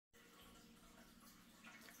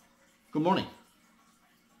Good morning.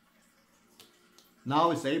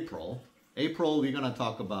 Now it's April. We're gonna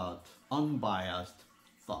talk about unbiased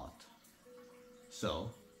thought.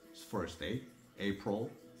 So, it's first day, April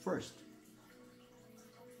 1st.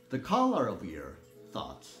 The color of your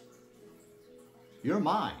thoughts, your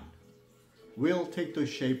mind, will take the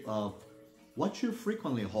shape of what you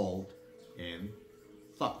frequently hold in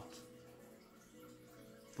thought.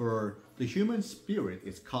 For the human spirit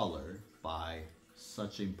is colored by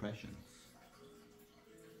such impressions.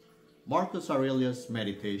 Marcus Aurelius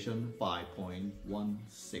Meditation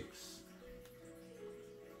 5.16.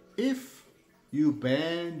 If you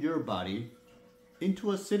bend your body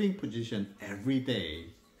into a sitting position every day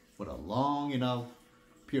for a long enough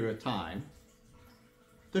period of time,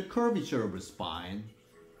 the curvature of the spine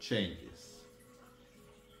changes.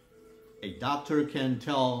 A doctor can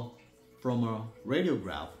tell from a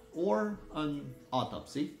radiograph or an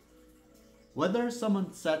autopsy whether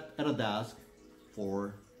someone sat at a desk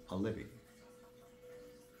for a living.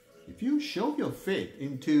 If you shove your feet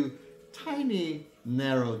into tiny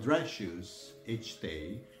narrow dress shoes each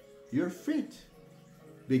day, your feet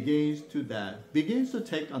begins to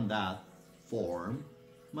take on that form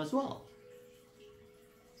as well.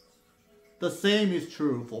 The same is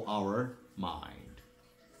true for our mind.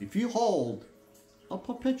 If you hold a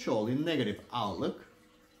perpetually negative outlook,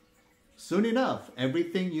 soon enough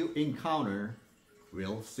everything you encounter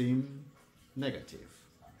will seem negative.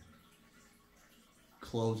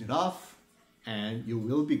 Close it off and you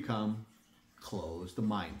will become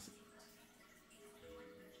closed-minded.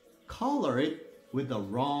 Color it with the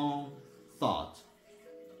wrong thought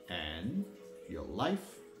and your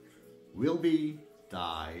life will be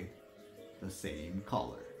dyed the same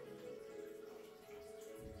color.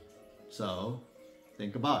 So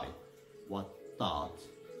think about it, what thoughts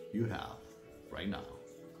you have right now.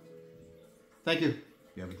 Thank you.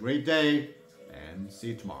 You have a great day and see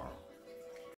you tomorrow.